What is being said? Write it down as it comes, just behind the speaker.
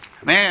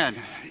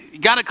Man, you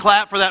got to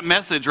clap for that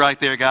message right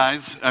there,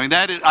 guys. I mean,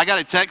 I got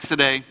a text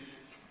today.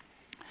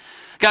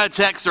 Got a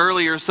text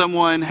earlier.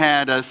 Someone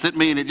had sent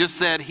me, and it just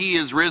said, "He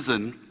is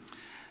risen."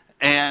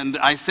 And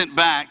I sent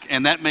back,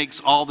 and that makes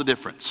all the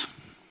difference.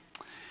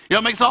 You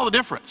know, it makes all the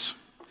difference.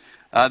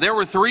 There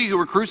were 3 who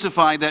were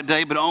crucified that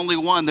day, but only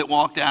one that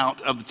walked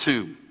out of the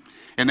tomb.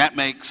 And that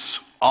makes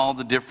all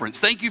the difference.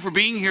 Thank you for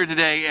being here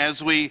today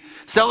as we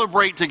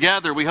celebrate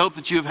together. We hope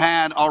that you've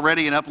had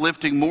already an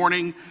uplifting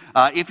morning.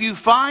 If you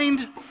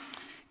find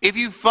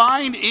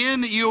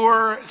in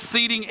your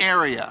seating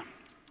area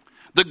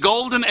the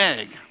golden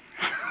egg,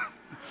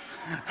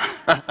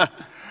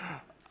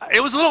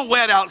 it was a little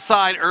wet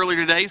outside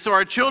earlier today, so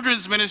our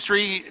children's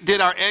ministry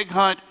did our egg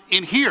hunt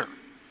in here,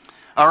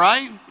 all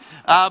right?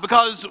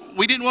 Because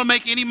we didn't want to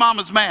make any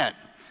mamas mad.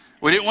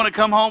 We didn't want to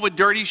come home with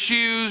dirty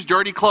shoes,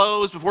 dirty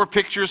clothes before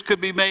pictures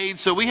could be made.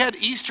 So we had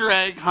Easter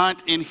egg hunt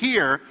in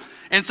here.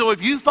 And so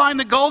if you find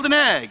the golden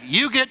egg,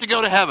 you get to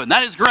go to heaven.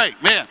 That is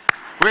great, man.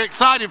 We're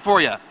excited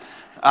for you.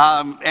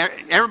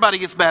 Everybody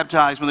gets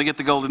baptized when they get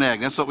the golden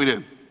egg. That's what we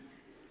do.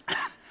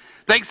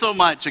 Thanks so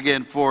much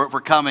again for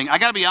coming. I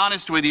got to be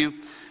honest with you.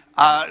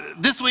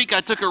 This week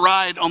I took a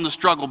ride on the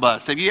struggle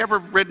bus. Have you ever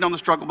ridden on the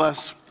struggle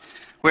bus?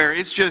 Where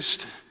it's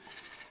just,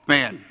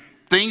 man,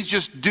 things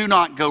just do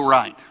not go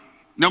right.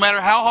 No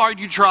matter how hard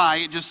you try,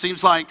 it just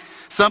seems like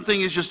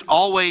something is just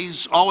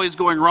always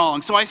going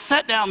wrong. So I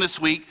sat down this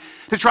week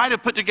to try to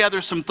put together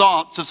some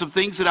thoughts of some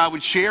things that I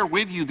would share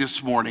with you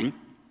this morning,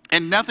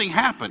 and nothing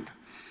happened.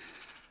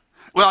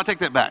 Well, I'll take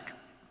that back.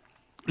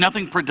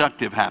 Nothing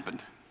productive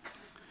happened.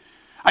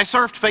 I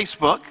surfed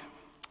Facebook.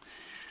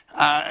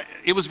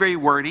 It was very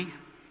wordy.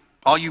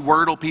 All you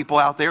Wordle people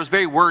out there, it was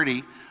very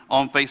wordy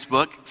on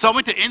Facebook. So I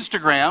went to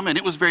Instagram, and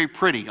it was very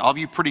pretty. All of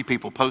you pretty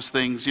people post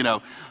things, you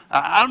know.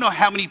 I don't know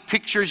how many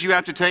pictures you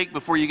have to take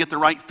before you get the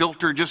right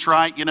filter just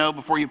right, you know,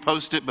 before you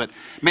post it. But,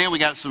 man, we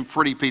got some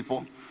pretty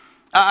people.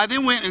 I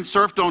then went and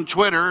surfed on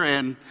Twitter,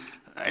 and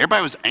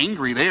everybody was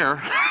angry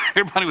there.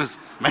 Everybody was,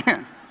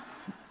 man.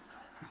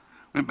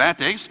 Went back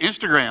to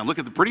Instagram. Look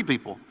at the pretty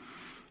people.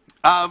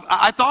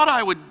 I thought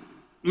I would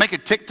make a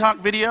TikTok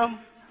video.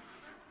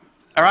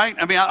 All right?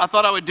 I mean, I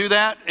thought I would do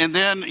that. And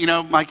then, you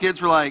know, my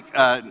kids were like,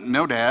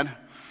 no, Dad,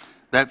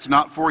 that's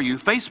not for you.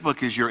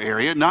 Facebook is your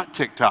area, not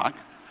TikTok.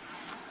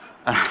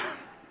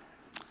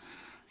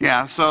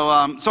 Yeah, so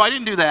I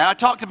didn't do that. I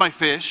talked to my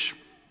fish.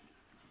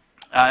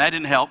 That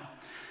didn't help.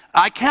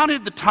 I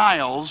counted the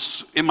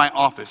tiles in my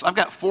office. I've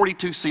got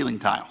 42 ceiling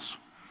tiles.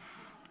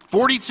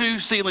 42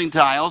 ceiling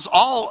tiles,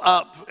 all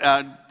up.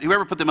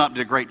 Whoever put them up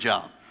did a great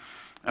job.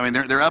 I mean,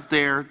 they're up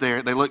there.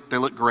 They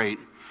look great.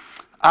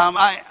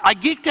 I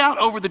geeked out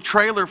over the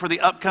trailer for the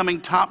upcoming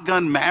Top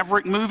Gun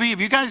Maverick movie.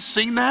 Have you guys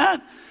seen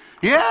that?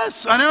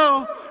 Yes, I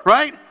know,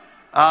 right?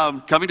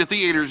 Coming to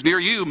theaters near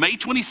you, May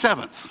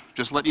 27th.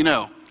 Just let you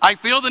know. I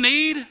feel the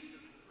need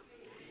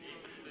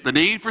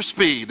for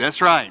speed.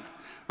 That's right.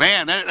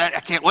 Man, I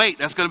can't wait.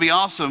 That's going to be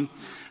awesome.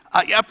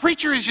 A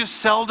preacher is just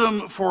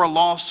seldom for a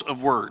loss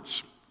of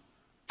words.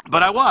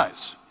 But I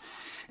was.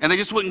 And they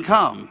just wouldn't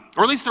come.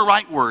 Or at least the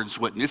right words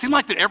wouldn't. It seemed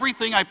like that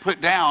everything I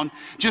put down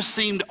just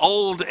seemed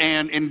old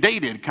and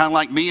dated, kind of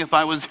like me if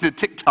I was in a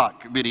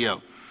TikTok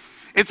video.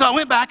 And so I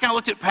went back and I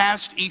looked at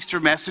past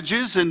Easter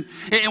messages, and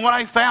what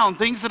I found,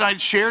 things that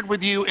I'd shared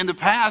with you in the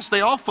past,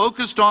 they all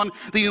focused on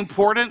the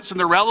importance and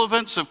the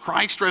relevance of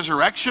Christ's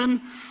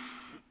resurrection.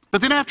 But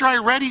then after I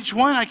read each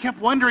one, I kept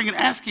wondering and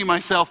asking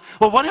myself,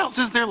 well, what else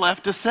is there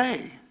left to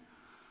say?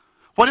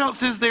 What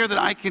else is there that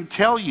I can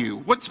tell you?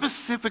 What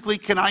specifically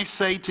can I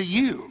say to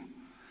you?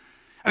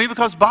 I mean,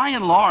 because by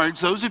and large,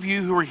 those of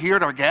you who are here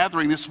at our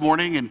gathering this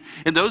morning,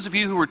 and those of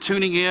you who are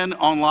tuning in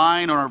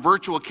online on our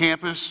virtual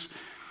campus,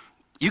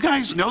 you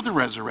guys know the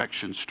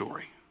resurrection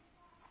story.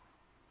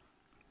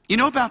 You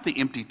know about the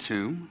empty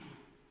tomb,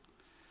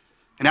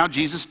 and how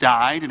Jesus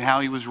died, and how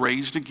he was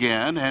raised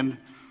again. And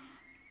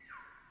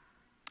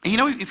you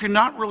know, if you're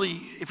not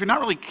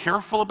really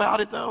careful about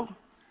it, though,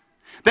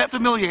 that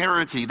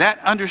familiarity, that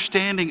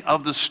understanding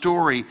of the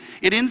story,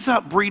 it ends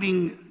up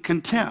breeding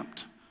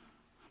contempt.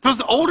 Because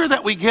the older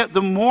that we get,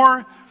 the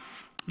more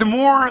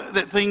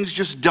that things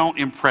just don't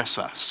impress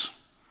us.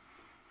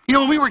 You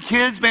know, when we were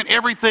kids, man,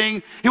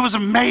 everything, it was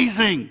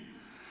amazing.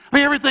 I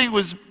mean, everything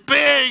was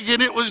big,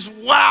 and it was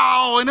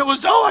wow, and it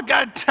was, oh, I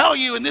got to tell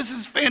you, and this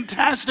is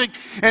fantastic.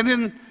 And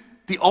then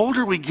the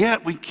older we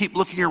get, we keep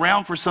looking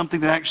around for something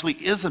that actually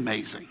is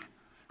amazing,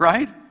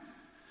 right?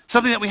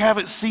 Something that we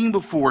haven't seen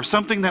before,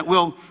 something that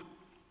will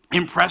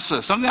impress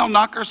us, something that will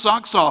knock our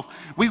socks off.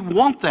 We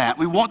want that.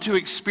 We want to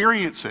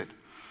experience it.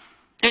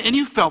 And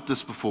you felt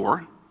this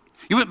before.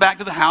 You went back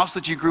to the house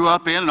that you grew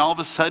up in and all of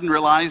a sudden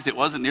realized it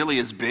wasn't nearly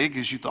as big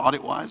as you thought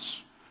it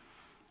was.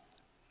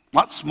 A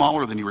lot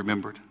smaller than you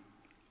remembered.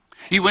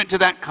 You went to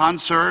that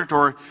concert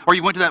or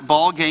you went to that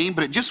ball game,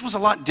 but it just was a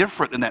lot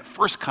different than that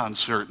first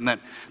concert and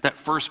that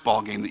first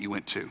ball game that you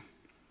went to.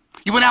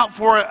 You went out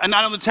for a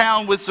night on the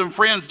town with some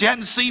friends you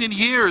hadn't seen in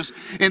years,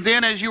 and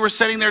then as you were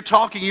sitting there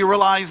talking, you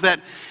realized that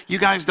you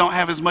guys don't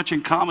have as much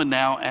in common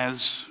now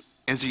as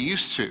you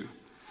used to.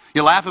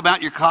 You laugh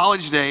about your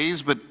college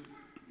days, but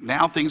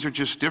now things are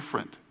just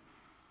different.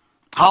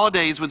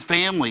 Holidays with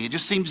family, it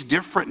just seems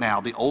different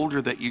now the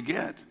older that you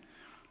get.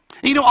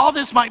 And you know, all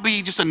this might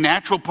be just a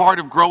natural part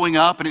of growing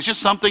up, and it's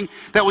just something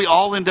that we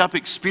all end up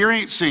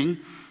experiencing.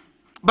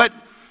 But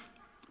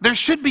there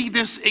should be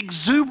this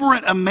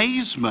exuberant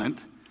amazement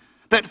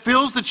that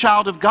fills the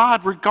child of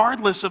God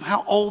regardless of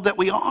how old that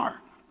we are.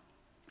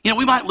 You know,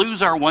 we might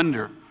lose our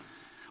wonder.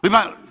 We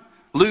might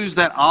lose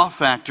that awe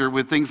factor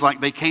with things like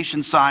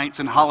vacation sites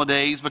and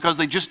holidays because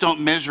they just don't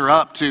measure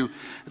up to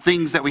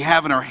things that we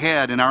have in our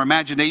head and our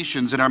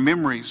imaginations and our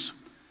memories.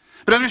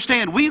 But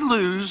understand, we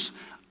lose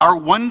our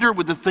wonder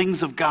with the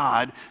things of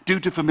God due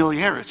to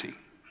familiarity.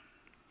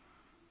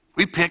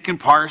 We pick and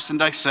parse and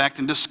dissect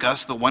and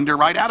discuss the wonder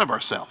right out of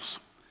ourselves.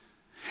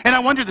 And I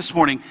wonder this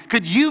morning,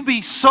 could you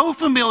be so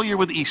familiar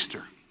with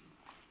Easter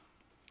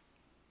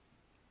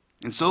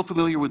and so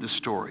familiar with the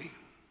story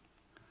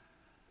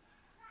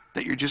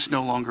that you're just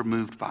no longer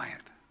moved by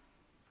it?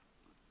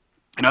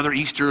 Another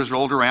Easter is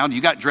rolled around,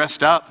 you got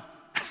dressed up.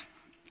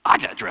 I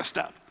got dressed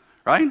up,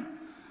 right?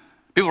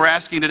 People are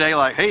asking today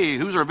like, hey,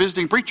 who's our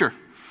visiting preacher?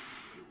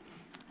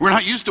 We're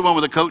not used to one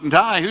with a coat and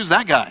tie. Who's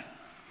that guy?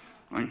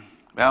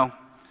 Well,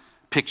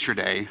 picture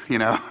day, you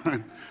know.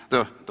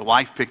 The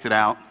wife picked it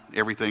out,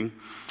 everything.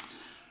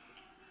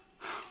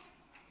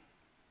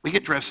 We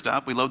get dressed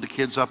up. We load the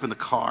kids up in the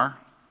car.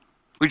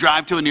 We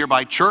drive to a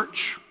nearby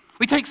church.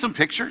 We take some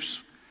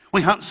pictures.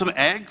 We hunt some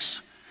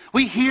eggs.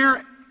 We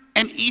hear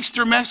an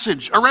Easter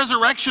message, a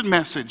resurrection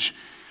message.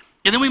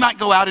 And then we might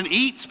go out and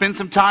eat, spend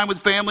some time with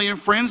family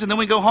and friends, and then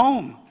we go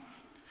home.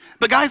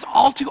 But guys,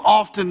 all too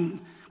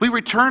often, we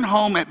return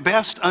home at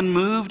best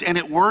unmoved and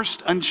at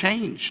worst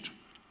unchanged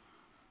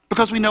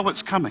because we know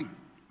what's coming.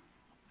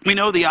 We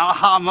know the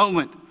aha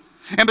moment.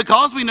 And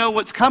because we know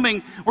what's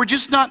coming, we're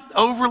just not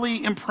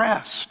overly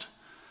impressed.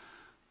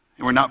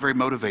 And we're not very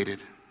motivated.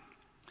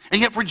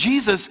 And yet for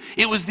Jesus,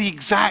 it was the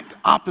exact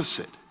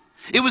opposite.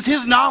 It was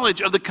his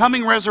knowledge of the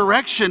coming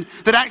resurrection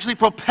that actually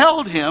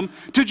propelled him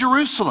to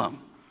Jerusalem.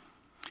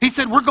 He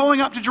said, we're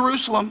going up to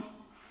Jerusalem.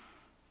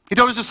 He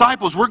told his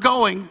disciples, we're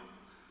going.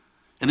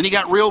 And then he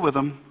got real with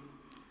them.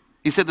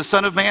 He said, the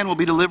Son of Man will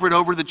be delivered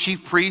over to the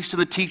chief priests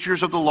and the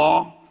teachers of the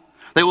law.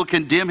 They will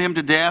condemn him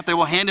to death. They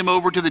will hand him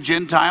over to the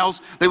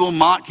Gentiles. They will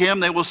mock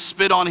him. They will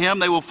spit on him.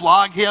 They will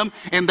flog him.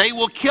 And they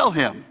will kill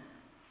him.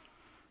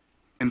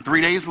 And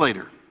 3 days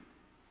later,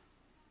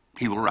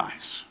 he will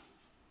rise.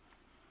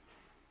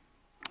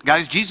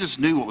 Guys, Jesus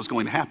knew what was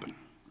going to happen.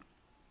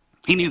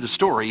 He knew the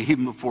story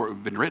even before it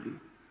had been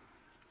written.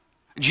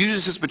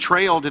 Judas'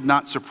 betrayal did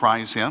not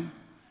surprise him.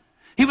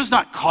 He was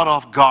not caught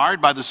off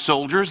guard by the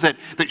soldiers that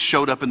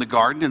showed up in the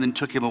garden and then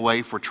took him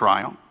away for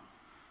trial.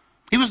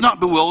 He was not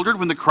bewildered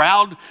when the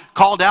crowd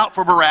called out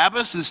for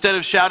Barabbas instead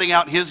of shouting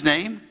out his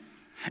name.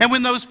 And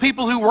when those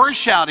people who were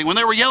shouting, when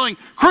they were yelling,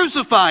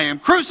 crucify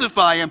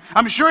him,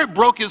 I'm sure it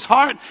broke his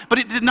heart, but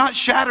it did not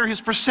shatter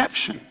his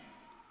perception.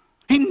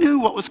 He knew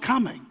what was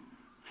coming.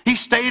 He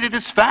stated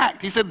as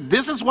fact. He said,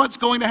 this is what's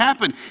going to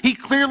happen. He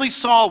clearly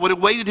saw what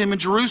awaited him in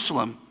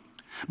Jerusalem.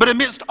 But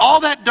amidst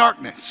all that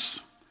darkness,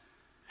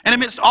 and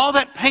amidst all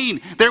that pain,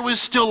 there was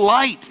still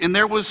light and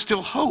there was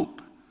still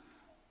hope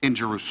in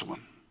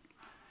Jerusalem.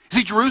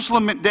 See,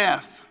 Jerusalem meant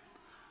death,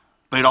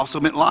 but it also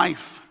meant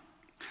life.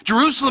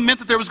 Jerusalem meant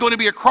that there was going to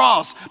be a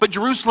cross, but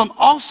Jerusalem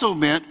also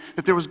meant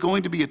that there was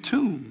going to be a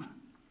tomb.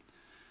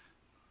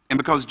 And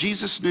because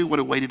Jesus knew what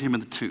awaited him in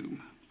the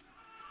tomb,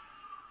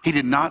 he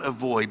did not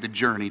avoid the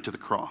journey to the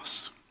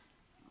cross.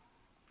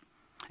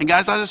 And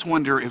guys, I just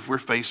wonder if we're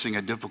facing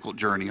a difficult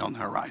journey on the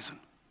horizon.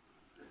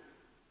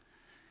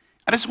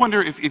 I just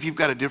wonder if you've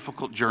got a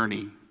difficult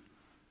journey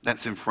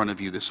that's in front of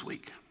you this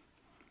week,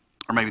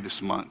 or maybe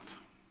this month,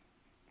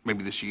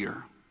 maybe this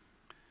year.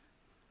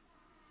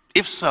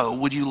 If so,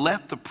 would you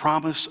let the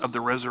promise of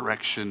the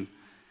resurrection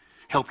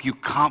help you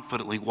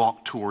confidently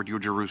walk toward your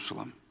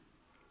Jerusalem?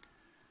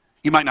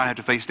 You might not have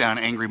to face down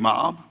an angry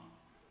mob,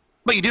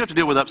 but you do have to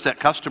deal with upset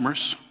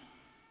customers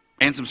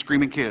and some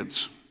screaming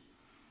kids.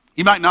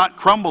 You might not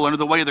crumble under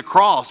the weight of the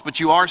cross, but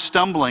you are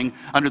stumbling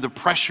under the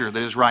pressure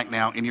that is right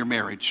now in your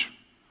marriage.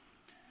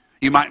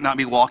 You might not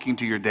be walking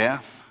to your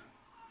death,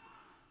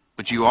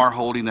 but you are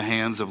holding the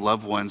hands of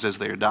loved ones as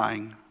they are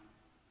dying.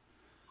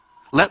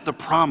 Let the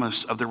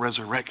promise of the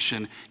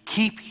resurrection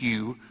keep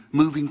you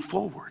moving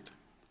forward.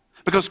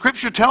 Because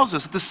Scripture tells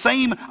us that the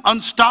same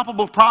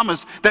unstoppable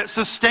promise that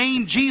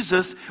sustained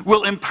Jesus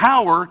will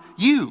empower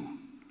you.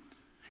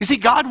 You see,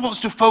 God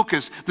wants to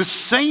focus the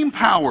same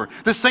power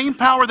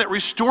that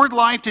restored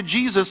life to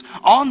Jesus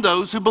on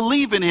those who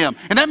believe in him.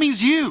 And that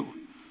means you.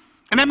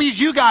 And that means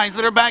you guys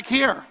that are back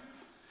here.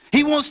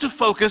 He wants to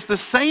focus the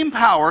same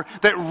power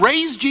that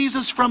raised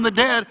Jesus from the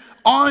dead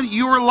on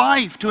your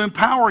life to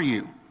empower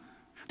you.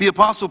 The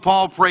Apostle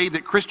Paul prayed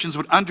that Christians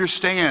would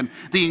understand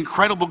the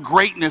incredible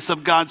greatness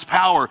of God's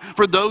power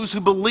for those who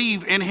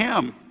believe in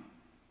him.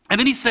 And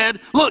then he said,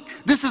 look,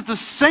 this is the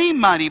same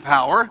mighty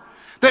power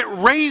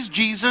that raised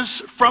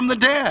Jesus from the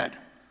dead.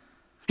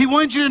 He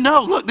wanted you to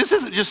know, look, this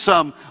isn't just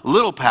some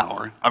little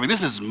power. I mean,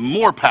 this is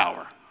more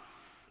power.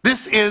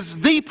 This is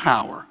the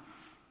power.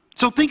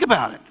 So think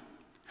about it.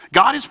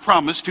 God has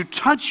promised to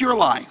touch your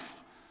life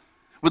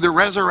with the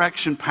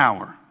resurrection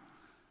power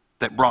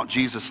that brought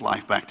Jesus'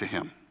 life back to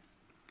him.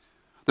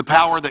 The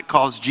power that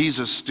caused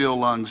Jesus' still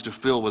lungs to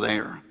fill with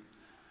air.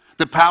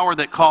 The power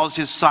that caused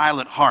his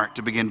silent heart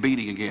to begin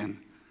beating again.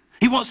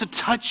 He wants to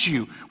touch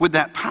you with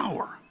that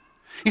power.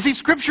 You see,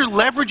 Scripture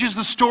leverages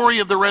the story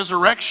of the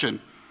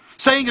resurrection,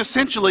 saying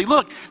essentially,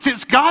 look,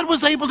 since God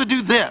was able to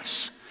do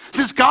this,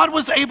 since God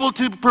was able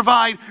to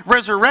provide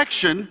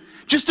resurrection,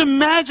 just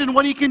imagine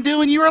what he can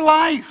do in your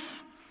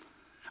life.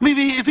 I mean,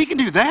 if he can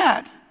do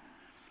that,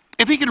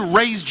 if he can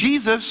raise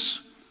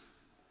Jesus,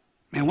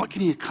 man, what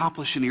can he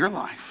accomplish in your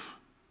life?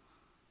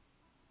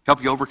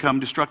 Help you overcome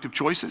destructive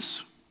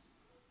choices?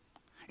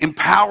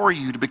 Empower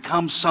you to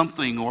become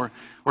something or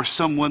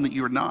someone that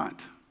you're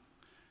not?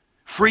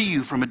 Free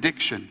you from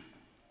addiction?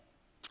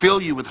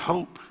 Fill you with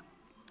hope?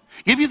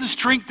 Give you the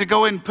strength to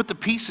go and put the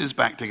pieces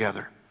back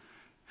together?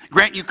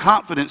 Grant you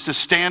confidence to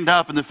stand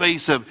up in the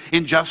face of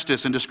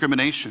injustice and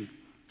discrimination?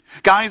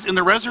 Guys, in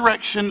the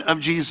resurrection of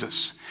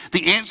Jesus,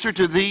 the answer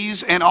to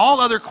these and all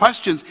other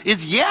questions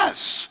is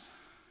yes.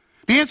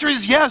 The answer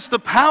is yes. The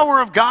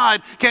power of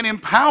God can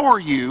empower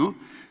you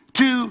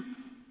to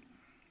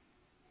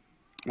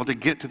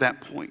get to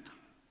that point,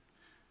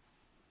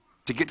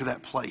 to get to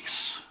that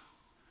place,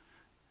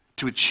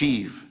 to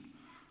achieve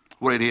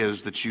what it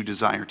is that you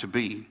desire to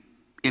be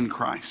in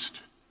Christ.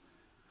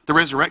 The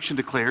resurrection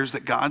declares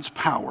that God's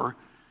power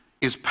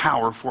is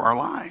power for our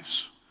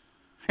lives.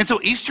 And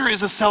so Easter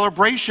is a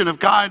celebration of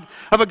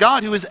a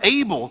God who is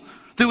able,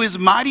 through his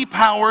mighty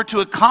power, to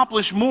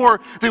accomplish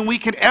more than we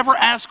can ever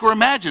ask or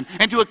imagine,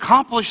 and to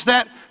accomplish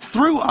that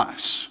through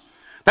us.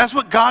 That's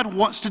what God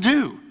wants to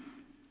do.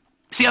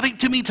 See, I think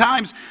too many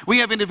times we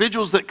have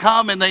individuals that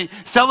come and they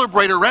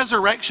celebrate a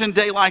resurrection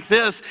day like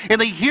this, and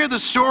they hear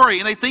the story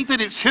and they think that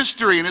it's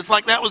history, and it's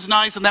like, that was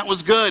nice and that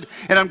was good,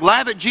 and I'm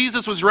glad that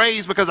Jesus was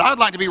raised because I'd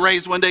like to be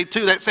raised one day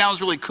too. That sounds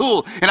really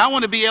cool, and I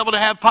want to be able to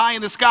have pie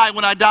in the sky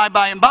when I die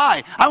by and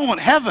by. I want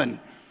heaven.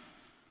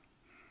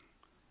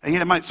 And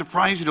yet it might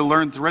surprise you to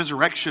learn that the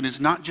resurrection is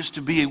not just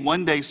to be a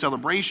one-day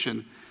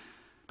celebration,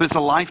 but it's a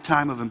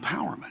lifetime of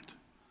empowerment.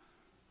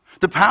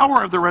 The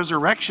power of the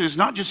resurrection is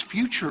not just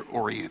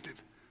future-oriented.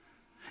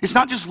 It's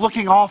not just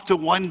looking off to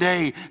one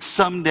day,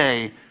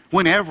 someday,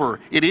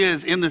 whenever it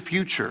is in the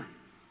future.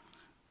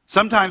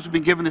 Sometimes we've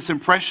been given this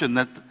impression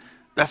that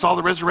that's all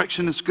the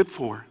resurrection is good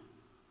for.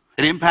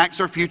 It impacts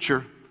our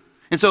future.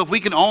 And so if we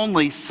can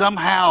only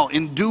somehow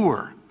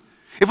endure,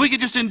 if we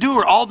could just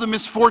endure all the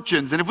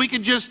misfortunes, and if we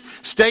could just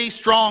stay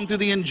strong through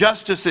the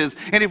injustices,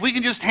 and if we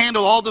can just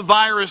handle all the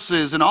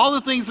viruses and all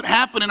the things that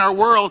happen in our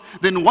world,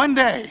 then one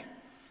day,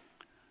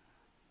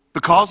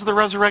 because of the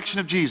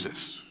resurrection of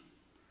Jesus,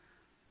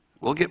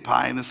 we'll get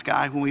pie in the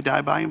sky when we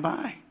die by and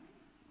by.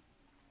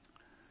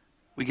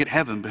 We get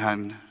heaven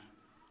behind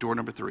door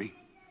number 3.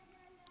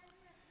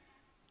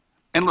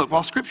 And look,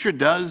 while Scripture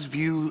does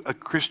view a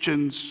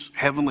Christian's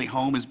heavenly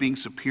home as being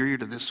superior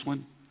to this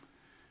one,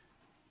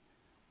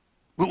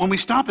 when we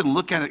stop and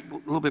look at it a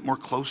little bit more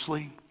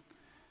closely,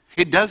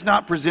 it does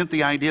not present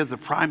the idea that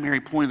the primary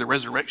point of the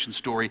resurrection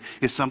story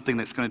is something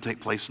that's going to take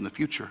place in the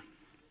future.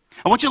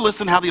 I want you to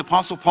listen how the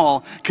Apostle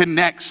Paul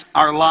connects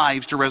our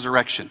lives to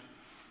resurrection.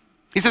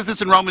 He says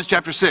this in Romans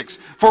chapter 6.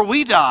 For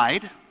we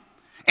died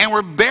and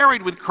were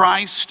buried with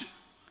Christ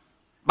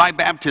by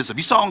baptism.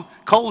 You saw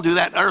Cole do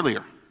that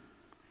earlier.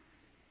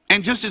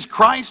 And just as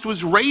Christ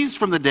was raised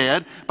from the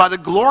dead by the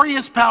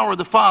glorious power of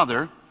the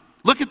Father,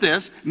 look at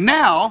this,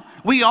 now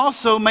we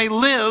also may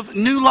live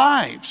new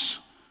lives.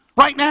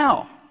 Right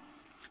now.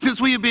 Since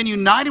we have been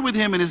united with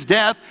him in his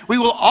death, we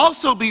will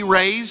also be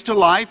raised to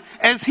life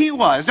as he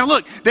was. Now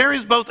look, there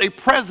is both a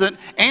present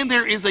and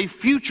there is a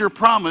future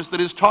promise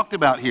that is talked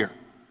about here.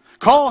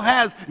 Cole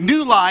has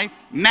new life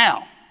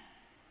now.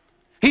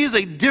 He is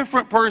a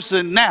different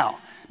person now.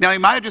 Now he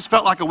might have just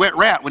felt like a wet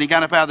rat when he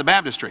got up out of the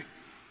baptistry.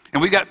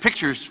 And we've got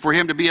pictures for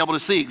him to be able to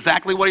see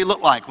exactly what he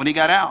looked like when he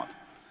got out.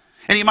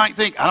 And he might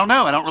think, I don't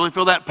know, I don't really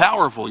feel that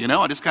powerful,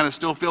 I just kind of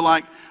still feel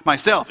like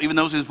myself, even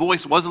though his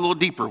voice was a little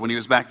deeper when he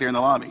was back there in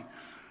the lobby.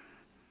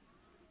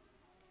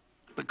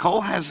 But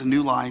Cole has a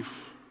new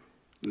life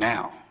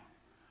now.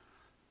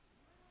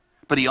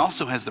 But he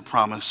also has the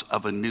promise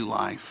of a new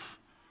life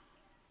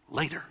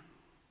later.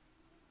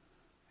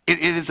 It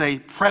is a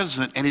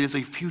present and it is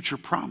a future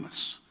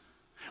promise.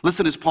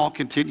 Listen as Paul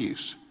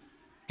continues.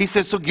 He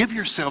says, so give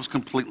yourselves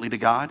completely to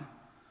God.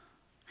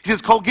 He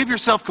says, Cole, give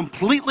yourself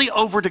completely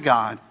over to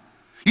God.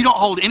 You don't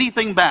hold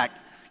anything back.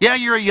 Yeah,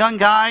 you're a young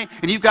guy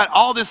and you've got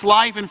all this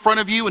life in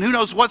front of you and who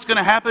knows what's going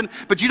to happen,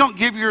 but you don't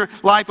give your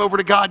life over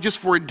to God just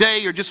for a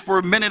day or just for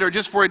a minute or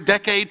just for a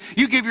decade.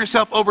 You give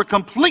yourself over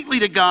completely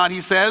to God,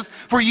 he says,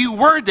 for you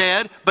were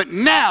dead, but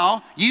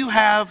now you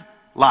have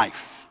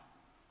life.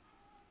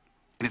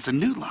 And it's a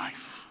new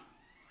life.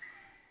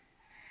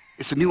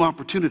 It's a new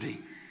opportunity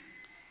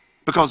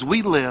because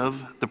we live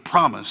the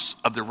promise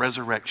of the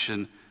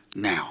resurrection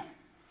now.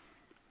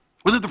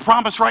 We live the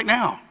promise right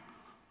now.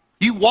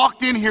 You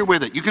walked in here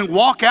with it. You can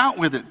walk out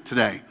with it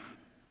today.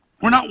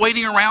 We're not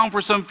waiting around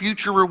for some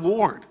future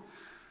reward.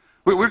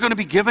 We're going to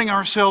be giving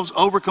ourselves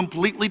over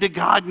completely to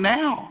God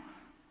now.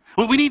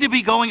 Well, we need to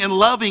be going and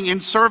loving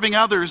and serving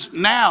others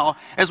now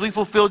as we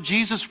fulfill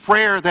Jesus'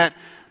 prayer that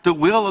the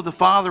will of the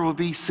Father will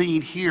be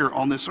seen here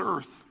on this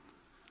earth.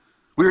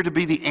 We are to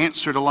be the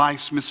answer to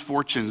life's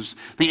misfortunes,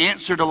 the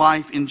answer to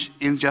life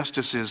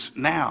injustices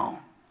now.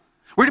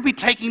 We're to be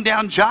taking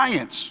down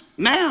giants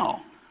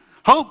now.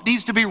 Hope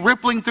needs to be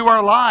rippling through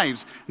our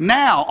lives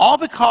now, all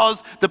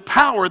because the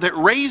power that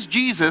raised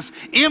Jesus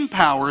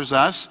empowers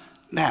us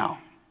now.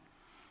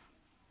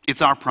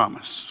 It's our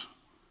promise.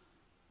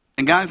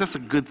 And guys, that's a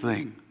good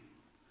thing,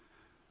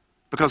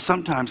 because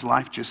sometimes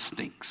life just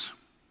stinks.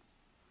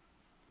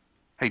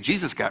 Hey,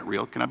 Jesus got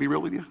real. Can I be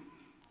real with you?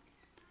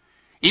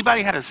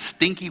 Anybody had a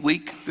stinky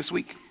week this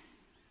week?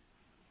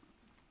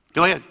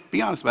 Go ahead.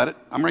 Be honest about it.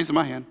 I'm raising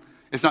my hand.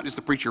 It's not just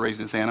the preacher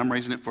raising his hand. I'm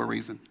raising it for a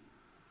reason.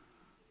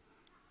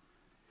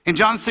 In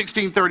John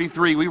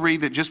 16:33, we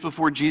read that just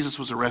before Jesus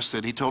was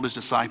arrested, he told his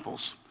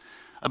disciples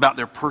about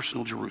their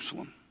personal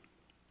Jerusalem.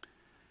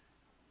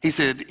 He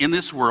said, in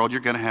this world,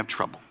 you're going to have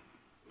trouble.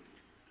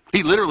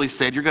 He literally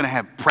said, you're going to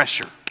have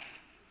pressure.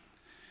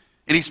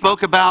 And he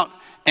spoke about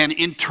an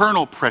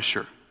internal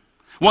pressure,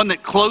 one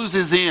that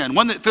closes in,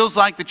 one that feels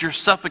like that you're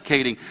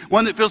suffocating,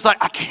 one that feels like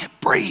I can't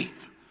breathe.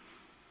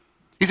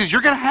 He says,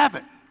 you're going to have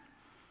it.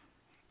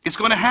 It's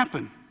going to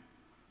happen.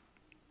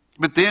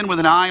 But then with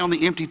an eye on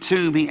the empty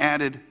tomb, he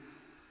added,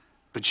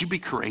 but you be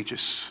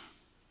courageous.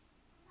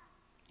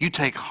 You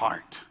take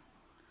heart,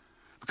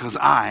 because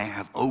I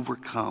have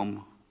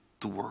overcome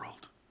the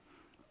world.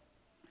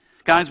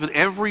 Guys, with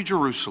every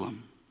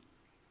Jerusalem,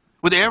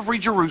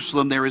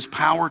 there is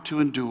power to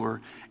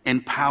endure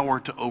and power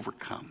to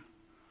overcome.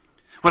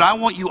 What I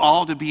want you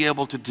all to be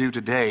able to do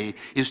today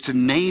is to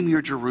name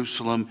your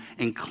Jerusalem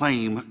and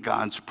claim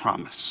God's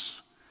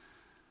promise.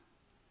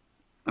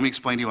 Let me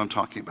explain to you what I'm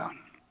talking about.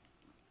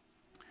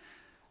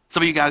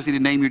 Some of you guys need to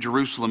name your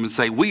Jerusalem and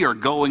say, we are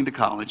going to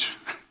college.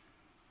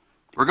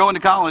 We're going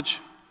to college.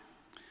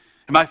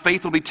 And my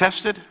faith will be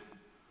tested.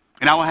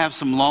 And I will have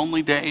some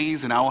lonely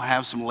days, and I will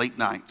have some late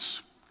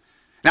nights.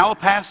 And I will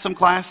pass some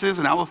classes,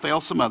 and I will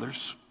fail some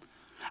others.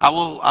 I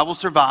will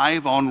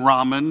survive on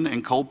ramen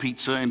and cold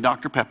pizza and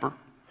Dr. Pepper.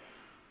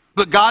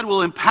 But God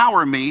will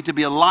empower me to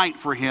be a light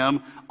for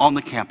him on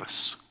the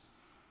campus.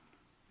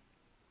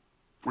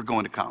 We're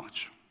going to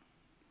college.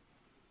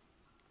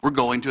 We're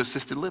going to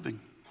assisted living.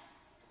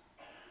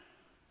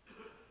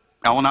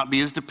 I will not be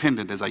as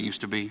dependent as I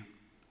used to be.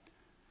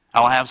 I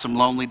will have some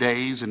lonely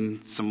days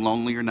and some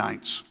lonelier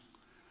nights.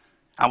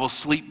 I will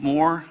sleep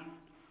more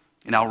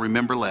and I'll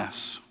remember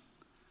less.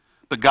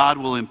 But God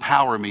will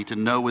empower me to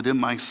know within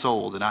my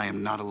soul that I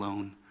am not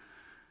alone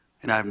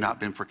and I have not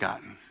been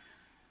forgotten.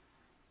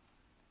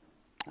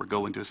 We're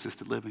going to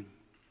assisted living.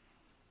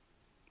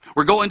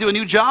 We're going to a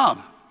new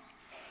job.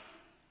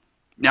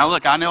 Now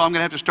look, I know I'm going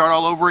to have to start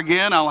all over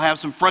again. I'll have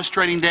some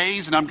frustrating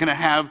days and I'm going to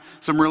have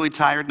some really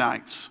tired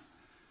nights.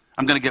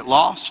 I'm going to get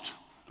lost.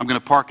 I'm going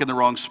to park in the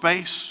wrong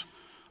space.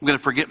 I'm going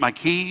to forget my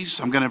keys.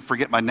 I'm going to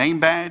forget my name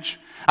badge.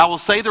 I will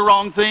say the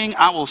wrong thing.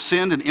 I will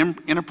send an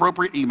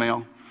inappropriate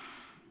email.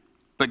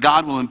 But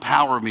God will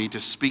empower me to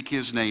speak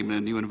his name in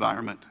a new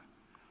environment.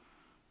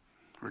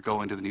 We're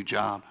going to the new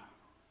job.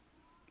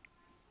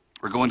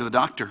 We're going to the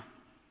doctor.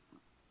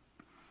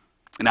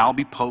 And I'll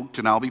be poked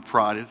and I'll be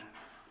prodded.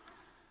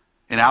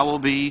 And I will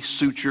be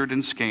sutured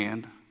and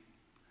scanned.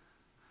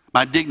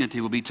 My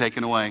dignity will be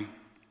taken away.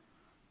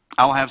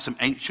 I will have some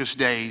anxious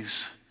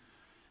days,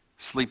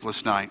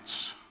 sleepless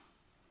nights.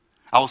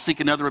 I will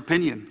seek another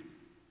opinion.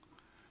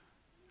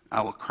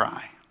 I will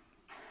cry.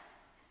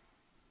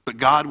 But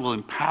God will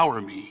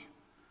empower me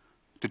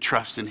to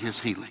trust in his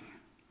healing.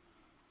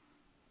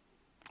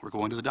 We're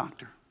going to the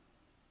doctor.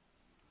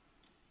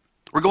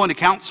 We're going to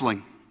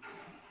counseling.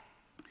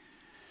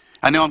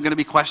 I know I'm going to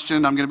be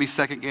questioned. I'm going to be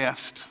second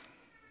guessed.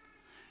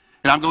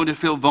 And I'm going to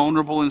feel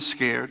vulnerable and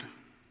scared.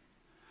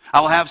 I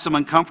will have some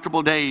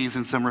uncomfortable days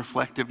and some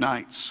reflective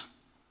nights.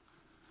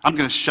 I'm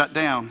going to shut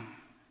down.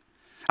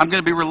 I'm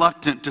going to be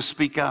reluctant to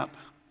speak up.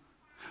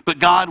 But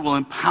God will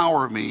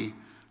empower me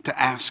to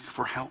ask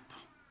for help.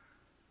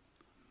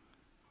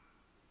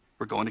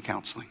 We're going to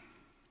counseling.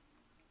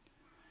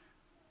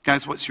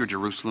 Guys, what's your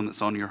Jerusalem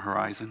that's on your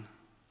horizon?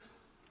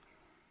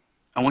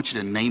 I want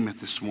you to name it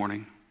this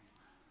morning.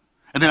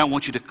 And then I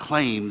want you to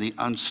claim the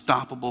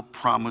unstoppable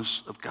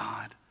promise of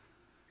God.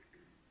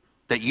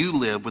 That you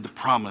live with the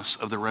promise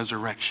of the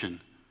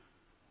resurrection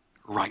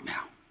right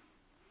now.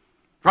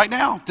 Right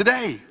now,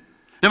 today.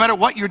 No matter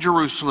what your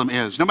Jerusalem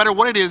is, no matter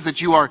what it is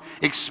that you are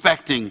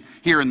expecting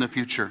here in the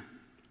future.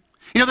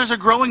 You know, there's a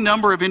growing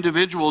number of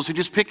individuals who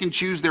just pick and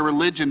choose their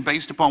religion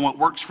based upon what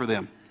works for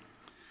them.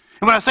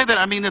 And when I say that,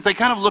 I mean that they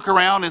kind of look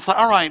around and it's like,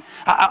 all right,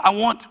 I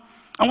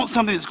want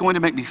something that's going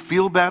to make me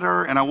feel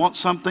better, and I want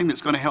something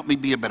that's going to help me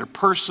be a better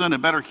person, a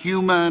better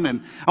human,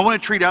 and I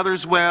want to treat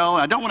others well,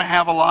 and I don't want to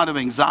have a lot of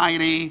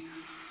anxiety.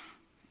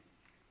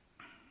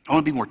 I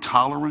want to be more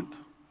tolerant.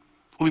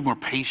 I want to be more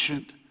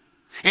patient.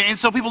 And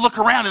so people look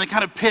around and they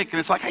kind of pick, and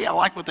it's like, hey, I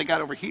like what they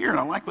got over here, and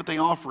I like what they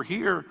offer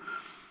here.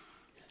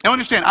 Now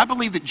understand, I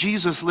believe that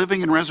Jesus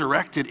living and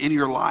resurrected in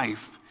your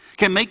life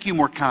can make you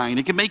more kind.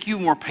 It can make you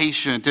more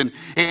patient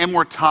and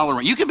more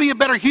tolerant. You can be a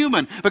better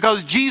human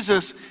because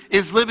Jesus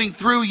is living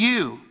through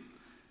you.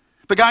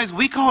 But guys,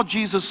 we call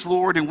Jesus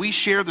Lord and we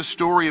share the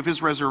story of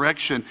his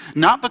resurrection,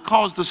 not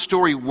because the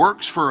story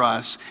works for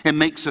us and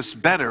makes us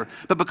better,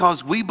 but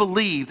because we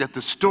believe that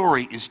the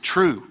story is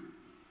true.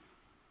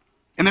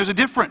 And there's a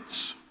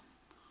difference.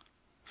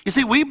 You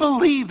see, we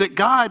believe that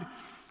God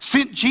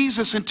sent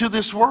Jesus into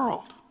this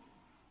world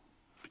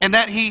and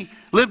that he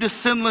lived a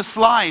sinless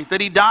life, that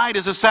he died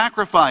as a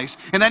sacrifice,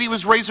 and that he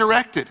was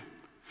resurrected.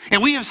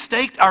 And we have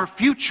staked our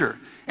future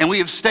and we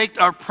have staked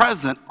our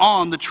present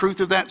on the truth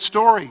of that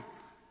story.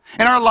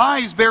 And our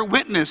lives bear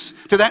witness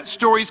to that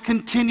story's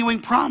continuing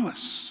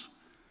promise.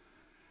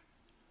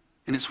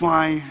 And it's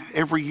why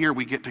every year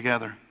we get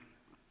together.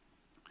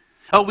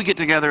 Oh, we get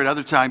together at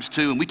other times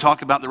too, and we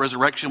talk about the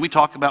resurrection. We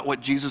talk about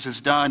what Jesus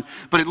has done.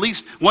 But at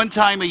least one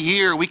time a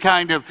year, we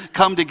kind of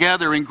come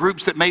together in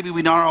groups that maybe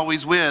we're not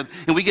always with.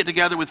 And we get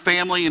together with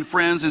family and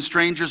friends and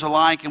strangers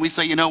alike, and we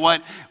say, you know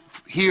what?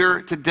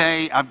 Here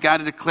today, I've got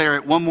to declare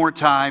it one more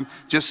time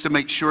just to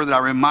make sure that I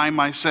remind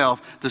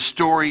myself the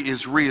story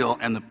is real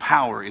and the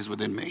power is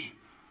within me.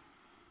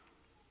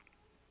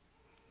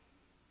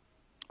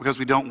 Because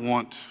we don't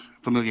want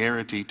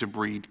familiarity to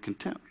breed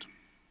contempt.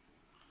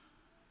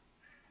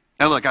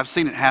 Now look, I've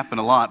seen it happen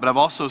a lot, but I've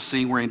also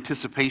seen where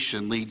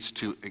anticipation leads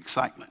to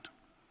excitement.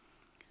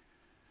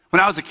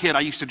 When I was a kid, I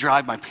used to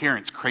drive my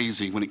parents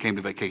crazy when it came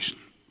to vacation.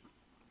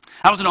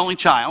 I was an only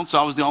child, so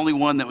I was the only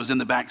one that was in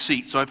the back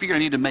seat. So I figured I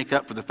needed to make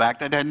up for the fact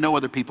that I had no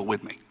other people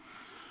with me,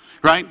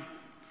 right?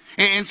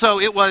 And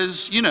so it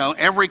was,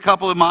 every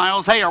couple of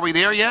miles, hey, are we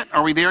there yet?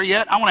 Are we there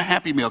yet? I want a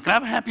Happy Meal. Can I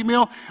have a Happy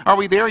Meal? Are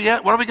we there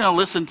yet? What are we going to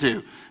listen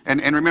to? And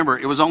remember,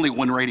 it was only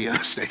one radio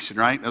station,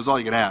 right? That was all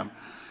you could have.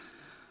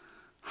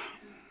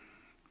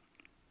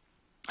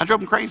 I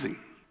drove them crazy.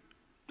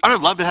 I would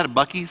have loved to have had a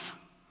Buc-ee's,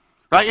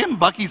 right? Isn't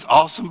Buc-ee's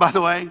awesome, by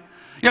the way?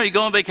 You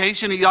go on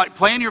vacation, and you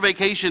plan your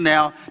vacation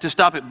now to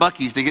stop at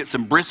Buc-ee's to get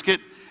some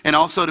brisket and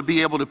also to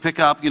be able to pick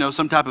up,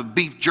 some type of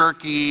beef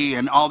jerky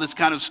and all this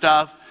kind of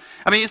stuff.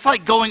 I mean, it's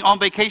like going on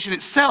vacation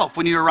itself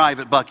when you arrive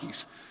at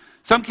Buc-ee's.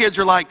 Some kids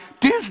are like,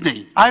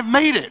 Disney, I've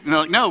made it. And they're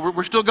like, no,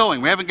 we're still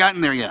going. We haven't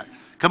gotten there yet.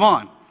 Come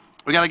on.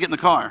 We got to get in the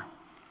car.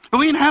 But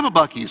we didn't have a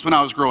Buc-ee's when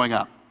I was growing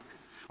up.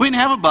 We didn't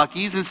have a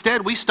Buc-ee's.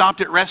 Instead, we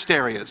stopped at rest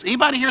areas.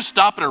 Anybody here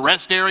stop at a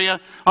rest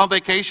area on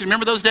vacation?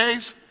 Remember those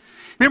days?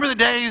 Remember the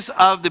days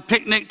of the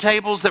picnic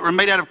tables that were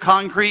made out of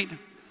concrete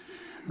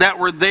that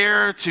were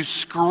there to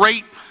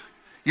scrape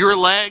your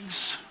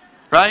legs,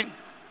 right?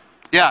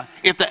 Yeah,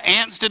 if the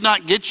ants did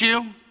not get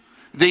you,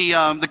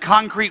 the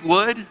concrete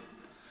would.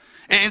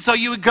 And so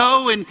you would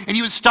go and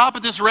you would stop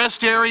at this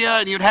rest area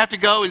and you'd have to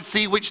go and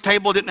see which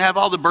table didn't have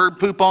all the bird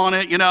poop on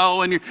it,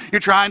 and you're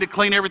trying to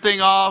clean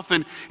everything off.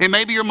 And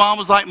maybe your mom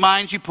was like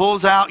mine. She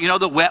pulls out,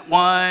 the wet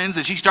ones,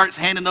 and she starts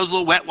handing those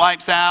little wet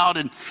wipes out.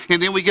 And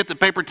then we get the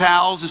paper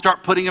towels and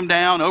start putting them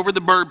down over the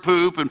bird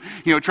poop and,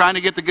 trying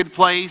to get the good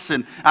place.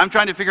 And I'm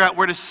trying to figure out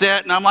where to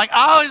sit. And I'm like,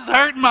 oh, it's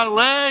hurting my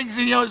legs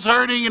and, it's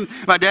hurting. And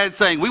my dad's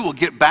saying, we will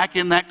get back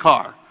in that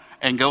car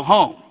and go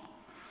home.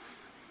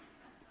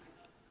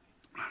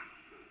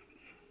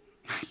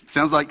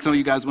 Sounds like some of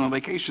you guys went on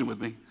vacation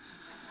with me.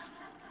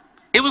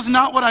 It was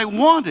not what I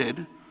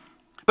wanted,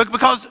 but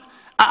because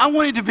I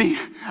wanted to be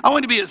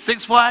at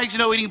Six Flags,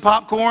 eating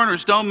popcorn, or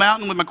Stone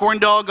Mountain with my corn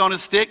dog on a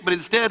stick, but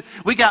instead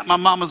we got my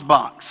mama's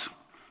box.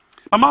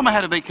 My mama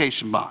had a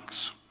vacation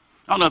box.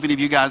 I don't know if any of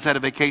you guys had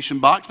a vacation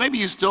box. Maybe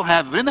you still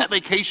have it, but in that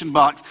vacation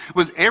box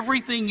was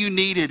everything you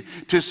needed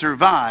to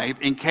survive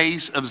in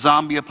case of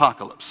zombie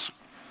apocalypse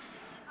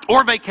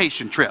or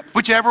vacation trip,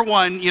 whichever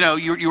one,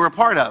 you were a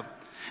part of.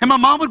 And my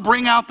mom would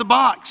bring out the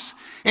box,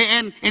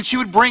 and she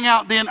would bring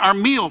out then our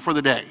meal for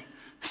the day,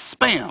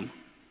 Spam,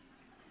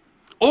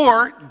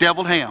 or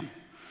deviled ham,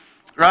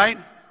 right?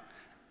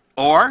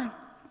 Or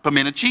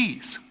pimento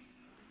cheese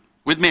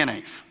with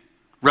mayonnaise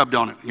rubbed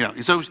on it,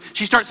 And so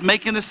she starts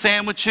making the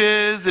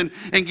sandwiches and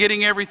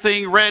getting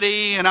everything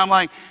ready, and I'm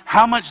like,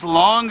 how much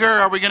longer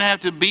are we going to have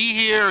to be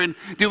here, and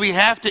do we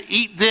have to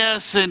eat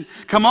this, and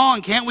come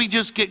on, can't we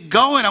just get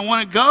going? I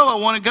want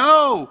to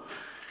go.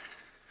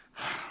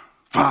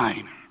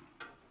 Fine.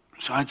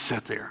 So I'd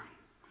sit there,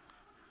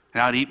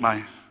 and I'd eat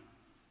my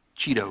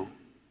Cheeto,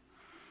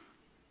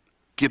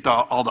 get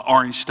all the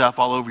orange stuff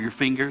all over your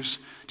fingers,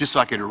 just so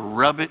I could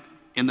rub it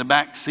in the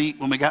back seat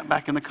when we got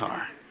back in the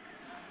car.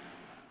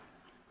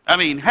 I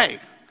mean, hey,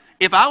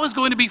 if I was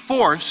going to be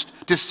forced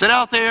to sit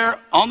out there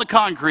on the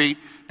concrete,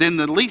 then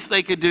the least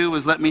they could do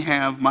was let me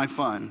have my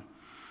fun.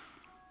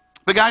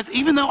 But guys,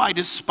 even though I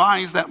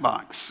despise that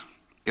box,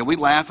 and we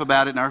laugh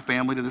about it in our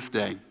family to this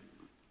day,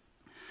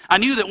 I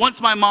knew that once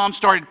my mom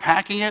started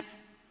packing it,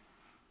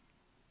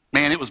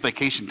 man, it was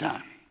vacation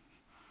time.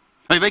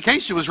 I mean,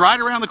 vacation was right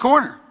around the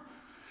corner.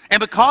 And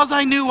because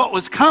I knew what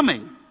was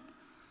coming,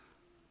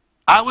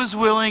 I was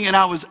willing and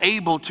I was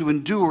able to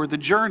endure the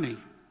journey.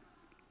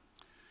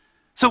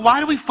 So why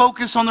do we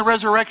focus on the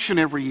resurrection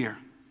every year?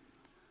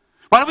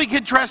 Why do we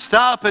get dressed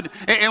up and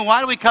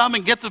why do we come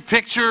and get the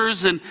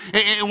pictures and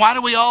why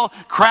do we all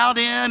crowd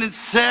in and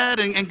sit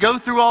and go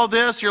through all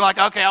this? You're like,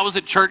 okay, I was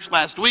at church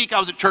last week. I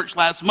was at church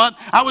last month.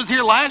 I was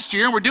here last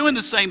year and we're doing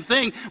the same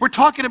thing. We're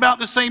talking about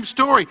the same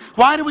story.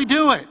 Why do we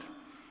do it?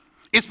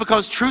 It's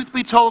because, truth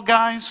be told,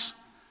 guys,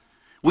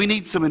 we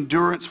need some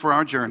endurance for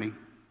our journey.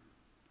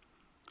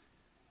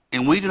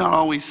 And we do not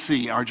always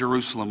see our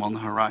Jerusalem on the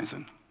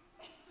horizon.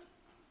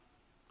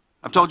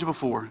 I've told you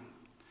before,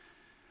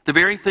 the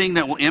very thing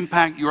that will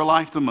impact your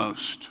life the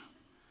most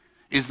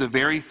is the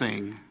very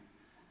thing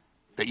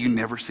that you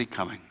never see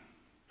coming.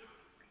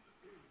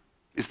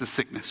 It's the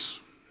sickness.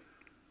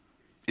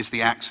 It's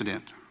the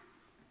accident.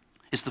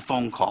 It's the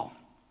phone call,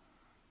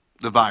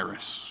 the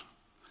virus,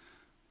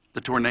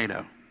 the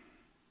tornado,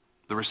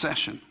 the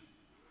recession,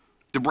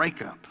 the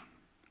breakup.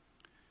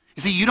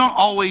 You see, you don't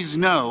always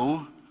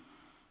know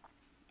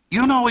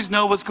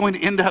what's going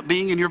to end up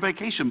being in your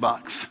vacation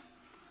box.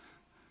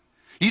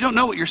 You don't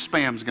know what your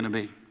spam's going to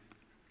be.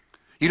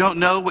 You don't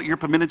know what your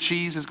pimento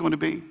cheese is going to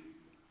be.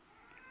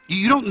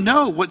 You don't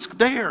know what's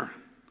there.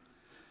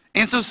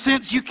 And so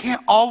since you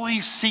can't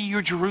always see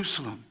your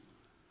Jerusalem,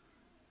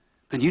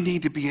 then you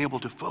need to be able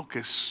to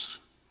focus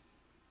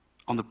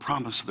on the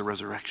promise of the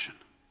resurrection.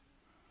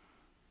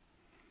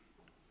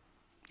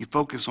 You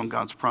focus on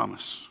God's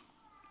promise.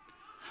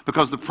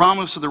 Because the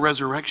promise of the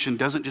resurrection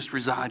doesn't just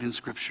reside in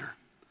Scripture.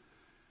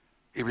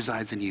 It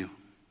resides in you.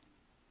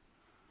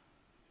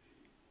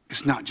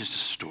 It's not just a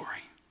story.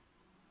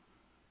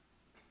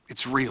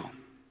 It's real.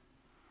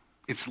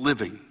 It's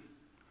living.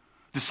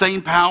 The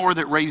same power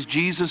that raised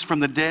Jesus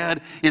from the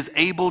dead is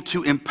able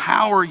to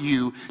empower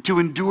you to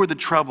endure the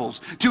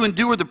troubles, to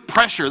endure the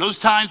pressure, those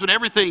times when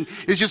everything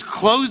is just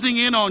closing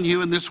in on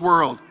you in this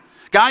world.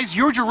 Guys,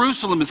 your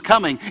Jerusalem is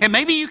coming, and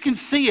maybe you can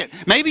see it.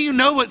 Maybe you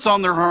know what's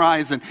on the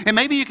horizon, and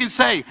maybe you can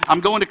say, I'm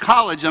going to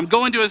college, I'm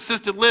going to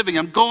assisted living,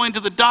 I'm going to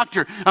the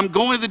doctor, I'm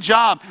going to the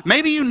job.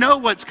 Maybe you know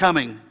what's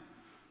coming,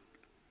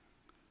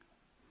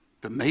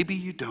 but maybe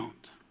you don't.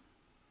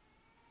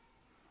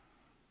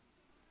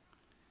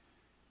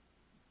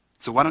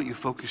 So why don't you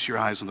focus your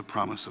eyes on the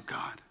promise of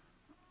God?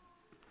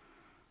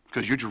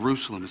 Because your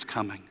Jerusalem is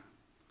coming.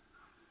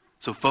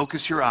 So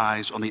focus your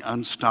eyes on the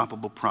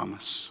unstoppable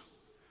promise.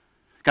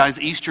 Guys,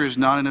 Easter is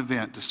not an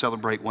event to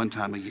celebrate one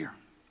time a year.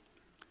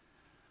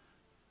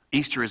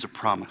 Easter is a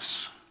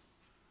promise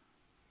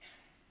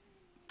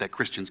that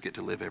Christians get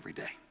to live every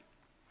day.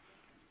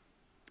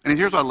 And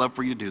here's what I'd love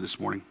for you to do this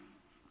morning.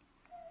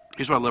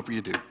 Here's what I'd love for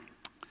you to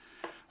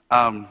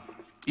do.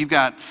 You've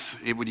got,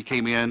 when you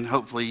came in,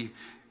 hopefully,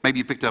 maybe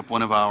you picked up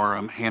one of our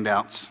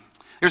handouts.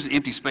 There's an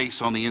empty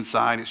space on the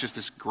inside. It's just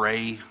this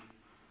gray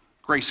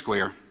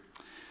square.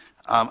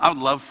 I would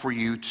love for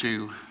you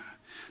to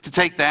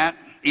take that.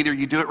 Either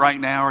you do it right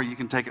now or you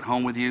can take it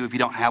home with you. If you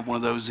don't have one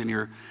of those in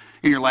your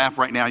lap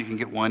right now, you can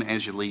get one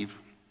as you leave.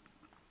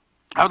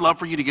 I would love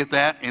for you to get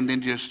that and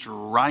then just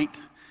write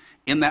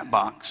in that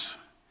box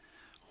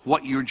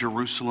what your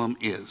Jerusalem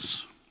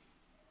is.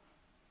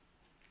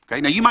 Okay,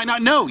 now you might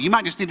not know. You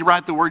might just need to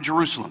write the word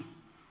Jerusalem.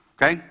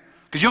 Okay?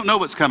 Because you don't know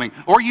what's coming.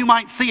 Or you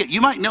might see it.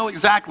 You might know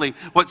exactly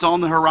what's on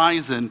the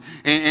horizon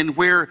and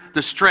where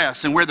the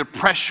stress and where the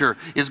pressure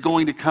is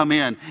going to come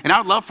in. And I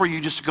would love for you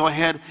just to go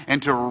ahead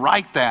and to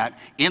write that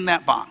in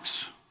that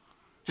box.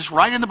 Just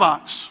write in the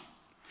box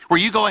where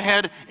you go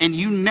ahead and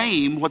you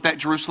name what that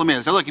Jerusalem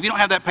is. Now look, if you don't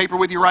have that paper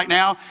with you right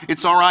now,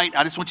 it's all right.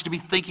 I just want you to be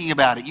thinking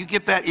about it. You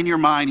get that in your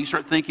mind. You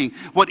start thinking,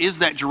 what is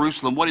that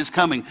Jerusalem? What is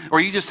coming?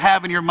 Or you just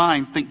have in your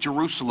mind, think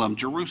Jerusalem,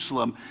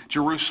 Jerusalem,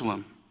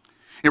 Jerusalem.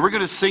 And we're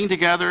going to sing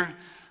together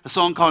a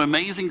song called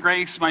Amazing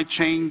Grace, My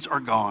Chains Are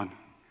Gone.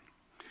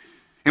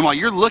 And while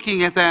you're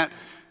looking at that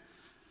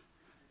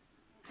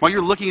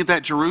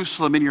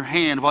Jerusalem in your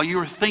hand, while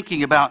you're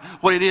thinking about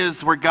what it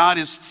is where God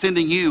is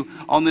sending you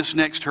on this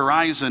next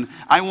horizon,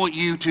 I want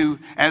you to,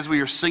 as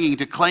we are singing,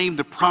 to claim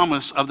the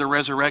promise of the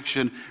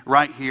resurrection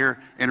right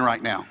here and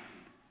right now.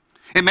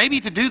 And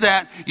maybe to do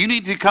that, you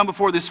need to come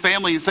before this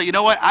family and say, you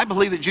know what, I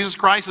believe that Jesus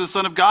Christ is the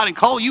Son of God. And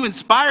Cole, you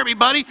inspire me,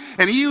 buddy.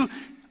 And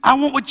I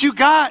want what you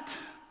got.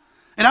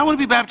 And I want to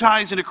be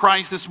baptized into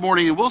Christ this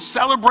morning, and we'll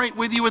celebrate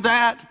with you with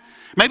that.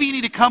 Maybe you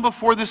need to come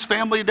before this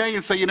family today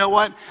and say, you know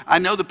what? I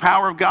know the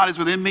power of God is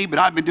within me, but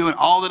I've been doing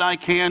all that I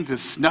can to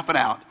snuff it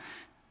out.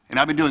 And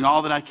I've been doing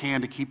all that I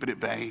can to keep it at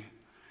bay.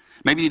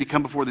 Maybe you need to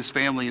come before this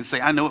family and say,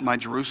 I know what my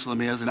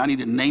Jerusalem is, and I need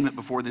to name it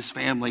before this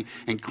family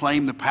and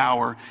claim the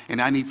power.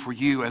 And I need for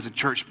you as a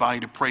church body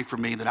to pray for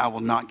me that I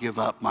will not give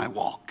up my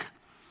walk.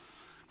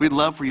 We'd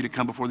love for you to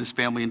come before this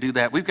family and do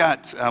that. We've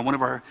got one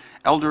of our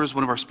elders,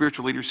 one of our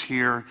spiritual leaders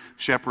here,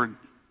 Shepherd,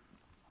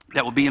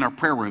 that will be in our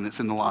prayer room that's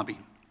in the lobby.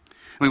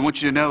 And we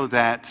want you to know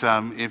that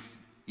if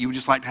you would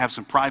just like to have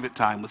some private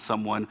time with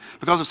someone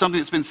because of something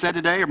that's been said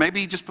today, or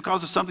maybe just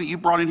because of something you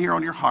brought in here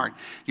on your heart,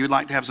 you would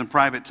like to have some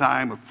private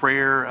time of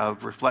prayer,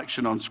 of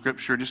reflection on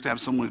Scripture, just to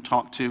have someone to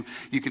talk to,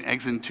 you can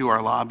exit into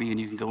our lobby and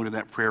you can go into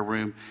that prayer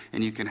room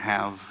and you can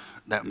have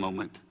that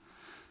moment.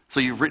 So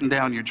you've written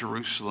down your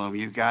Jerusalem.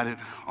 You've got it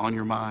on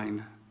your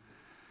mind.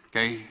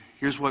 Okay,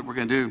 here's what we're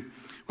going to do.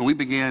 When we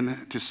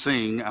begin to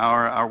sing,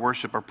 our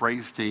worship, our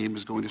praise team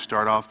is going to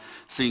start off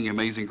singing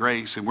Amazing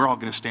Grace, and we're all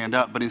going to stand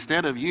up. But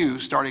instead of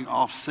you starting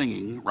off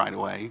singing right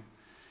away,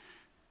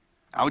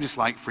 I would just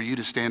like for you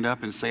to stand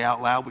up and say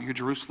out loud what your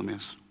Jerusalem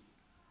is.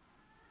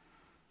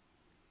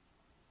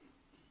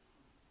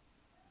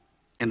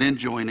 And then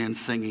join in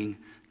singing,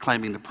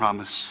 claiming the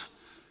promise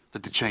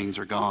that the chains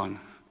are gone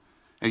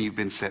and you've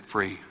been set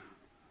free,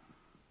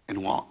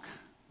 and walk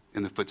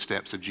in the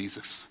footsteps of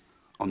Jesus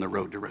on the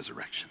road to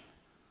resurrection.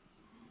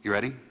 You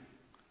ready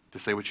to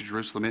say what your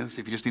Jerusalem is?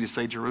 If you just need to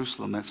say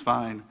Jerusalem, that's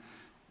fine.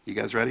 You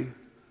guys ready?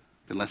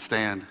 Then let's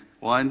stand.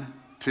 1,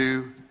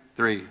 2,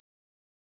 3.